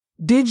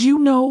Did you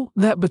know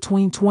that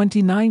between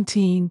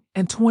 2019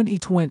 and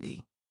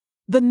 2020,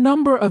 the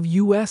number of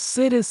U.S.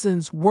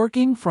 citizens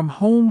working from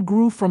home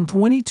grew from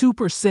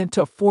 22%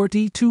 to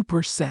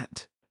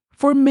 42%?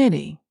 For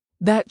many,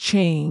 that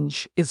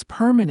change is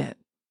permanent,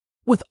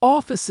 with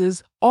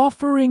offices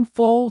offering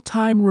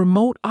full-time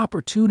remote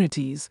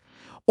opportunities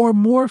or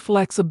more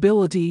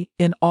flexibility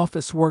in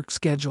office work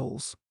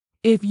schedules.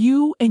 If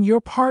you and your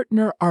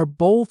partner are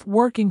both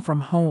working from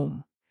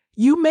home,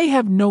 you may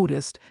have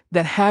noticed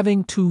that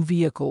having two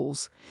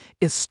vehicles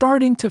is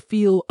starting to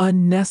feel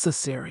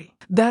unnecessary.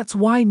 That's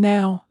why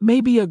now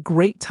may be a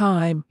great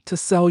time to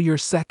sell your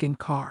second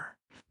car.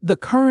 The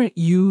current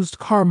used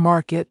car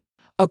market,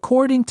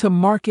 according to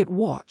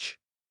MarketWatch,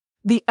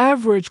 the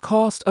average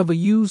cost of a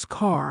used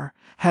car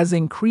has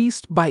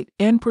increased by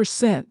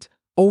 10%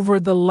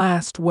 over the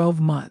last 12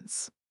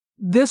 months.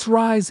 This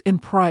rise in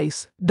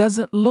price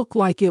doesn't look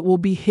like it will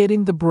be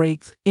hitting the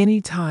brakes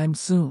anytime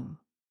soon.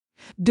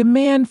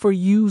 Demand for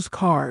used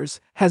cars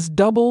has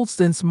doubled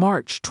since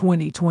March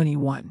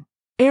 2021.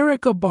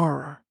 Erica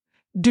Barra,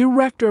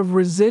 director of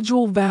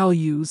residual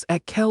values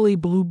at Kelley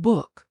Blue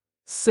Book,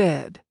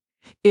 said,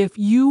 "If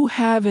you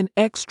have an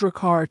extra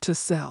car to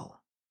sell,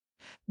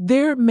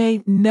 there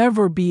may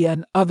never be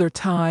another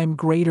time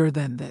greater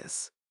than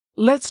this."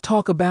 Let's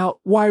talk about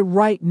why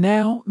right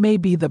now may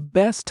be the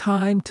best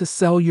time to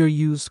sell your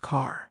used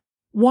car.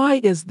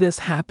 Why is this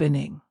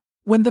happening?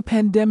 When the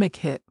pandemic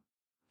hit,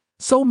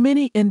 so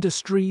many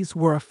industries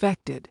were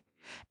affected,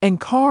 and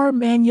car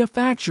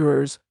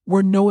manufacturers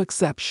were no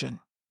exception.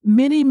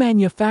 Many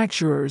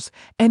manufacturers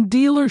and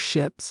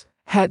dealerships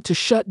had to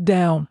shut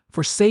down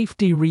for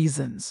safety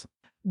reasons.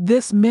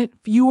 This meant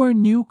fewer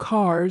new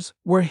cars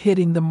were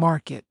hitting the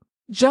market.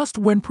 Just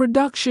when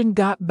production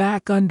got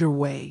back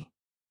underway,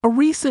 a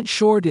recent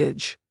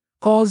shortage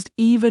caused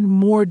even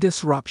more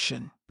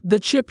disruption. The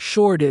chip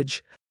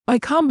shortage, a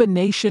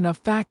combination of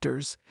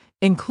factors,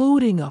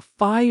 including a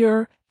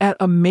fire at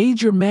a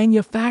major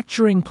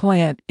manufacturing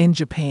plant in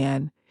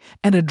Japan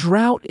and a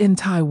drought in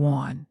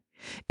Taiwan,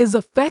 is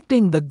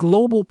affecting the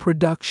global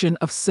production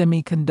of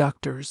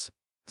semiconductors.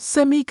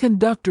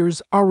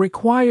 Semiconductors are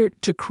required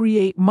to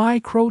create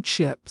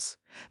microchips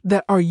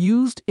that are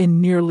used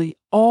in nearly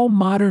all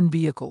modern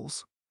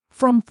vehicles.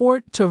 From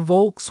Ford to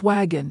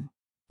Volkswagen,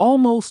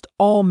 almost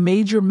all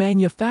major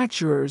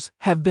manufacturers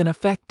have been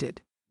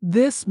affected.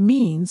 This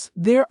means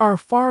there are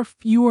far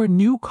fewer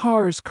new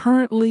cars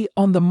currently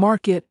on the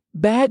market.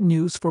 Bad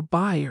news for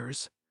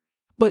buyers,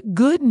 but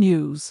good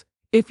news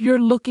if you're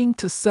looking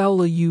to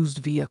sell a used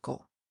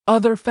vehicle.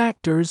 Other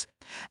factors,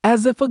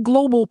 as if a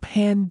global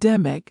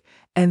pandemic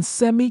and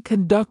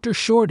semiconductor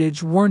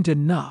shortage weren't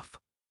enough,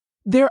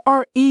 there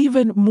are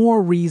even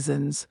more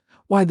reasons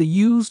why the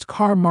used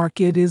car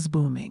market is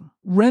booming.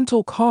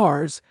 Rental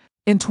cars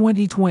in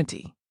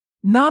 2020.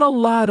 Not a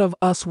lot of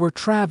us were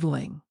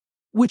traveling,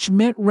 which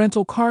meant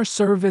rental car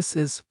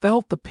services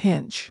felt the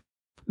pinch.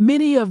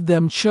 Many of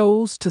them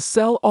chose to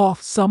sell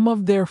off some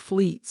of their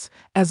fleets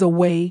as a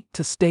way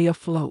to stay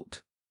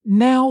afloat.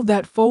 Now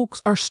that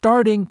folks are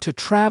starting to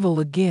travel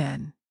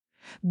again,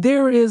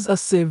 there is a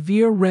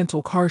severe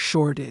rental car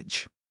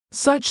shortage.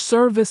 Such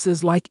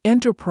services like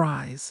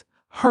Enterprise,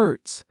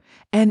 Hertz,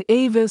 and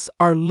Avis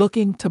are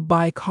looking to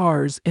buy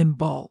cars in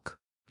bulk.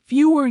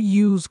 Fewer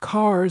used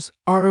cars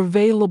are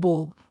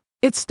available.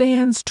 It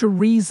stands to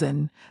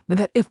reason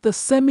that if the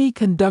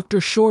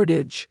semiconductor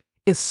shortage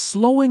is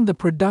slowing the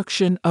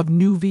production of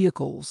new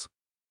vehicles,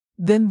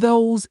 then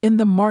those in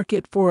the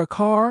market for a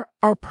car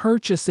are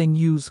purchasing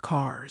used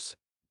cars.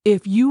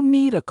 If you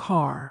need a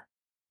car,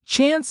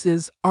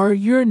 chances are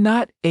you're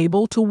not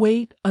able to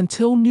wait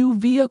until new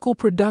vehicle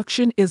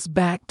production is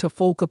back to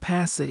full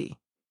capacity.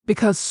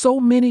 Because so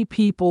many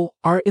people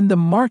are in the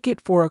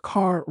market for a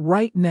car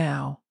right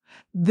now,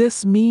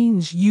 this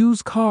means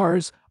used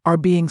cars are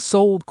being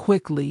sold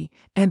quickly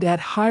and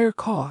at higher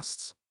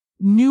costs.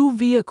 New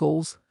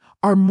vehicles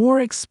are more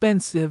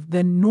expensive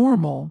than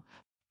normal,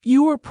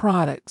 fewer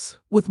products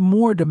with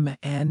more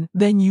demand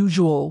than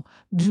usual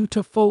due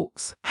to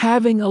folks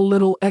having a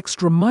little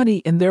extra money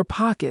in their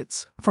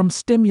pockets from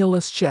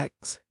stimulus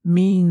checks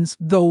means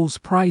those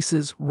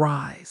prices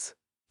rise.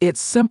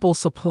 It's simple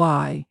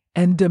supply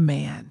and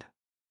demand.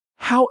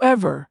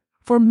 However,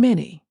 for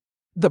many,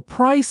 the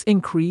price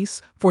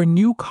increase for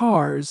new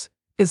cars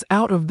is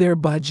out of their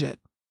budget.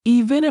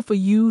 Even if a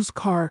used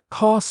car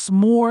costs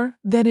more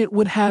than it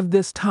would have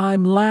this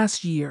time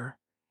last year,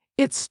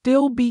 it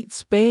still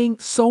beats paying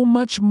so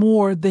much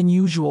more than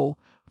usual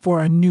for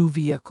a new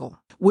vehicle.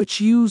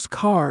 Which used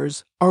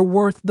cars are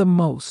worth the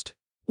most?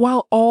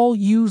 While all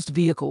used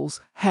vehicles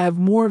have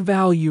more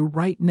value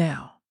right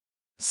now,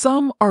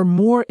 some are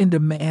more in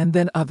demand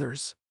than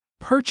others.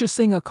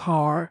 Purchasing a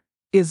car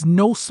is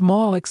no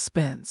small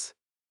expense,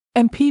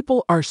 and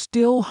people are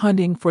still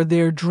hunting for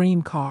their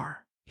dream car.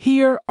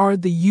 Here are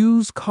the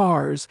used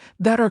cars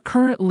that are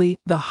currently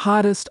the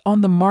hottest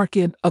on the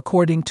market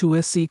according to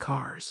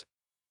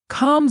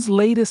SeCars.com's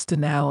latest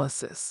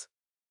analysis.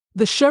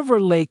 The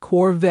Chevrolet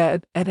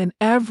Corvette, at an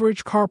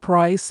average car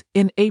price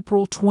in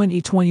April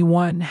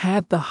 2021,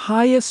 had the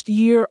highest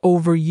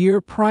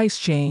year-over-year price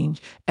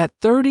change at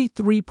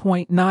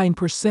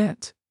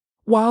 33.9%,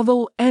 while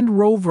the Land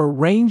Rover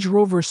Range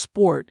Rover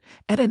Sport,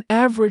 at an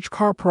average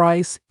car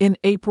price in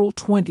April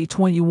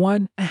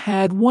 2021,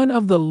 had one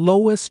of the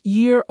lowest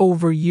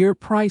year-over-year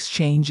price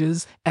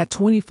changes at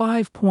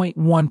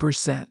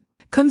 25.1%.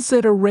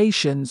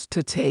 Considerations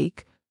to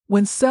take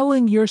when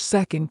selling your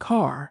second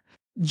car.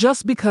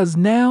 Just because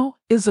now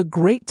is a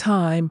great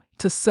time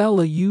to sell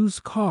a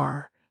used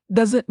car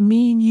doesn't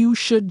mean you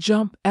should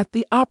jump at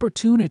the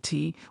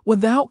opportunity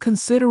without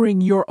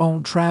considering your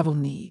own travel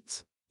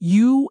needs.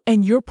 You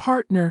and your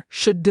partner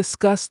should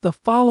discuss the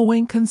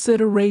following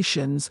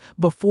considerations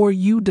before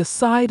you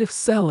decide if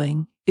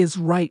selling is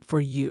right for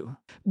you.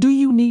 Do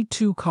you need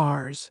two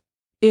cars?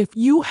 If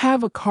you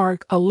have a car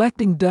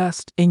collecting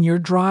dust in your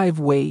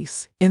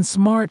driveways in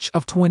March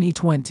of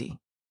 2020,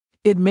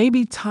 it may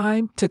be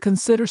time to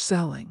consider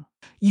selling.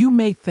 You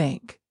may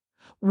think,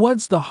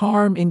 what's the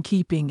harm in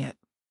keeping it?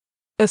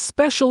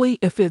 Especially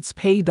if it's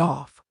paid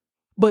off.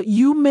 But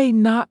you may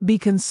not be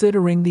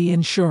considering the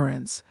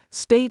insurance,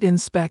 state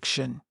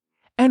inspection,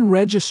 and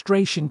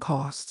registration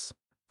costs.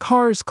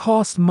 Cars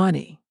cost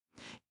money,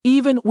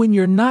 even when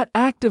you're not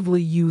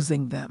actively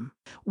using them.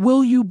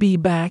 Will you be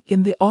back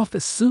in the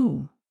office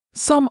soon?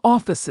 Some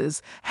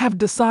offices have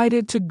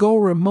decided to go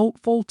remote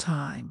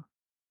full-time,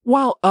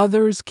 while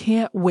others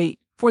can't wait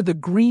for the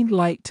green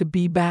light to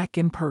be back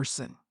in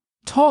person.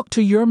 Talk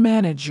to your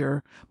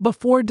manager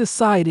before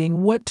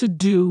deciding what to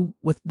do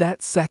with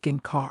that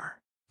second car.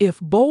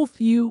 If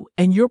both you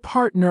and your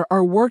partner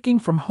are working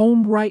from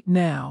home right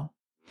now,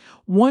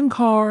 one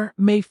car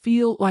may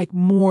feel like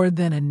more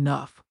than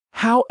enough.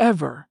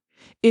 However,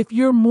 if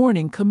your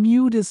morning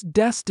commute is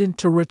destined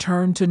to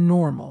return to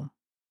normal,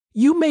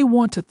 you may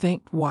want to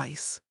think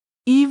twice.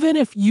 Even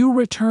if you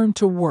return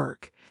to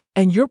work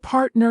and your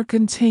partner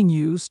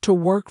continues to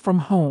work from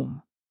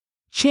home,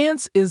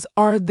 chances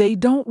are they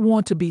don't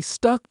want to be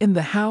stuck in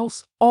the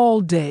house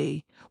all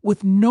day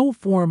with no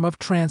form of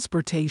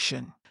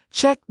transportation.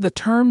 Check the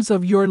terms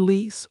of your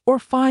lease or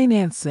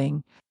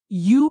financing.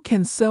 You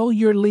can sell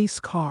your lease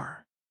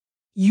car.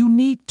 You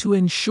need to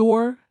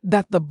ensure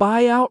that the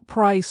buyout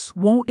price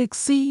won't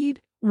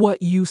exceed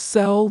what you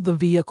sell the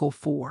vehicle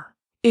for.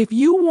 If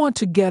you want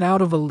to get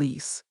out of a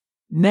lease,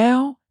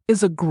 now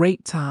is a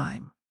great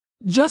time.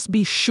 Just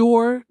be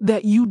sure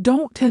that you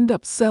don't end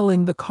up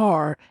selling the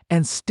car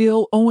and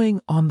still owing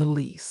on the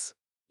lease.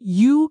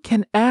 You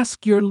can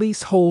ask your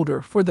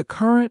leaseholder for the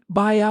current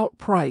buyout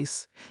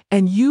price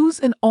and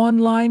use an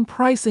online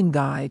pricing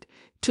guide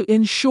to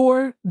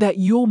ensure that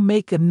you'll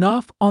make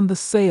enough on the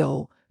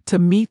sale to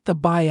meet the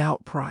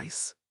buyout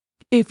price.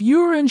 If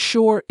you're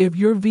unsure if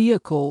your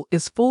vehicle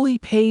is fully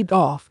paid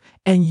off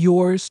and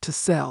yours to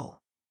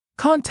sell,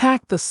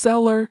 contact the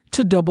seller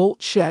to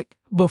double-check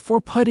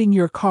before putting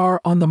your car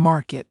on the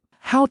market.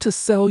 How to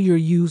sell your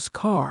used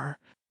car.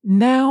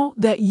 Now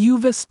that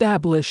you've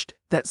established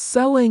that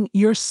selling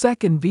your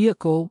second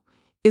vehicle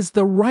is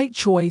the right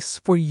choice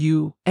for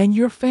you and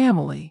your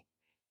family,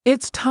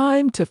 it's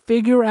time to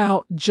figure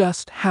out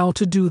just how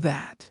to do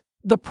that.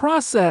 The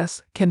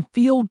process can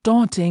feel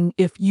daunting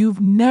if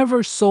you've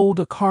never sold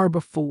a car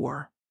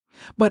before,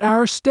 but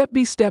our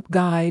step-by-step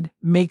guide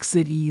makes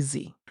it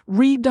easy.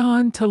 Read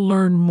on to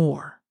learn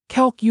more.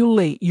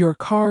 Calculate your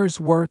car's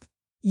worth.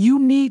 You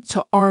need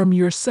to arm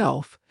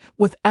yourself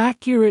with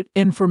accurate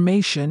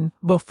information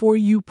before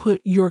you put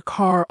your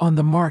car on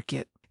the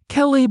market.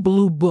 Kelley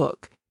Blue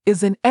Book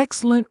is an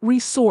excellent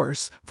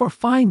resource for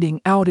finding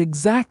out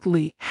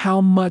exactly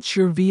how much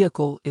your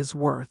vehicle is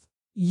worth.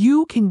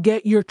 You can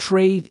get your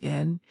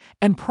trade-in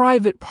and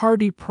private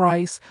party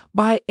price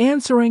by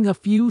answering a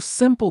few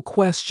simple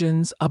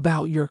questions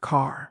about your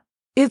car.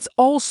 It's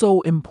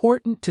also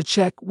important to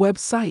check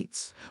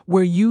websites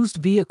where used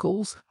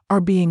vehicles are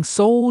being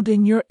sold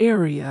in your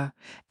area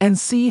and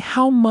see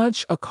how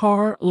much a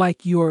car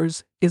like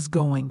yours is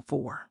going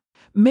for.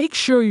 Make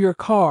sure your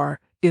car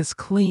is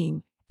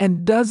clean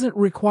and doesn't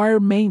require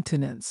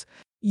maintenance.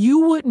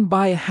 You wouldn't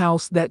buy a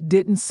house that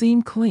didn't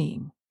seem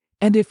clean,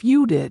 and if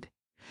you did,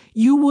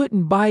 you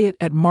wouldn't buy it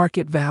at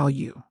market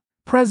value.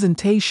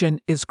 Presentation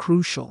is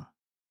crucial.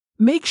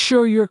 Make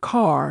sure your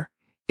car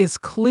is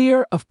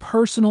clear of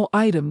personal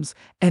items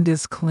and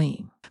is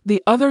clean.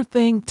 The other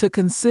thing to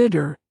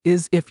consider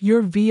is if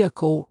your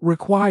vehicle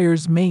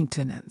requires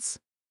maintenance.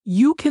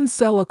 You can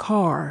sell a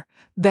car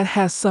that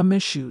has some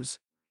issues,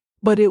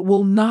 but it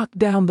will knock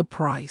down the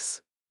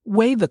price.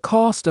 Weigh the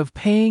cost of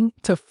paying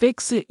to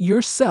fix it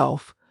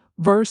yourself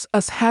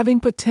versus having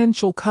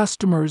potential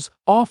customers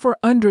offer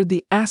under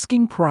the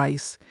asking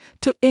price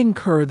to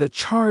incur the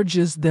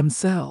charges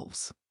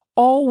themselves.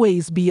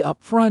 Always be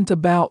upfront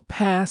about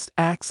past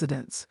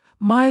accidents,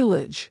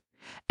 mileage,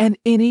 and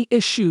any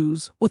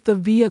issues with the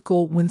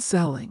vehicle when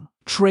selling.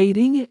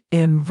 Trading it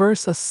in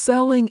versus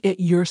selling it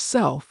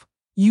yourself.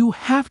 You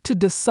have to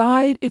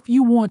decide if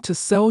you want to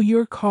sell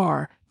your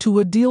car to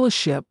a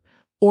dealership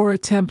or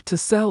attempt to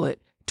sell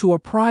it to a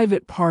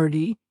private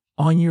party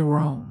on your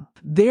own.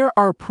 There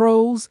are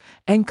pros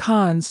and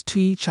cons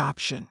to each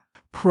option.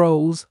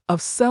 Pros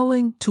of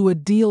selling to a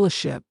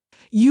dealership.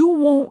 You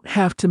won't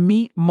have to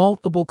meet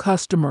multiple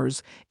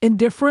customers in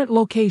different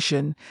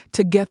locations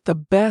to get the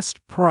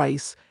best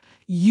price.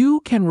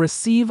 You can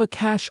receive a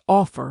cash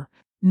offer,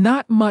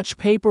 not much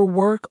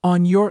paperwork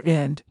on your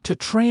end to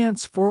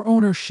transfer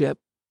ownership.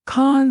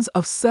 Cons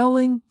of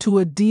selling to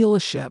a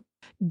dealership.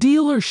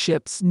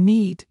 Dealerships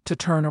need to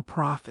turn a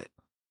profit.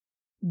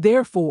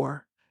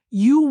 Therefore,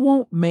 you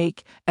won't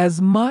make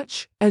as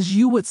much as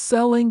you would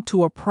selling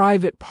to a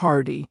private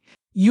party.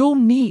 You'll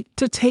need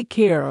to take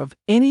care of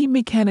any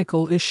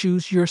mechanical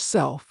issues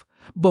yourself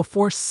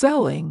before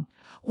selling,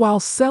 while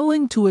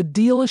selling to a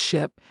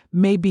dealership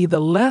may be the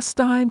less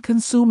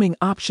time-consuming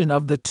option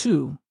of the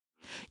two.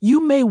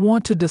 You may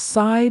want to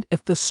decide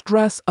if the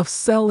stress of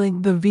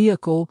selling the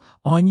vehicle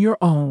on your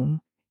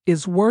own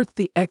is worth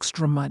the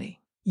extra money.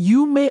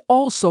 You may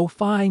also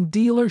find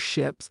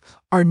dealerships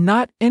are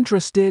not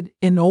interested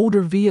in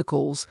older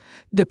vehicles,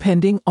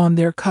 depending on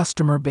their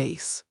customer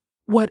base.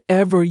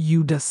 Whatever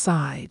you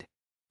decide,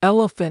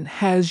 Elephant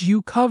has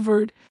you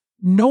covered,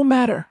 no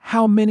matter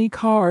how many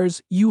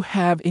cars you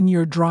have in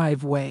your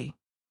driveway.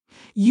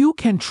 You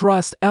can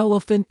trust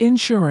Elephant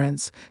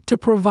Insurance to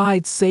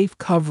provide safe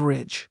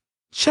coverage.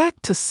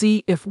 Check to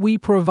see if we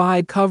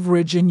provide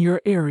coverage in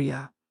your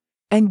area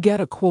and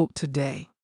get a quote today.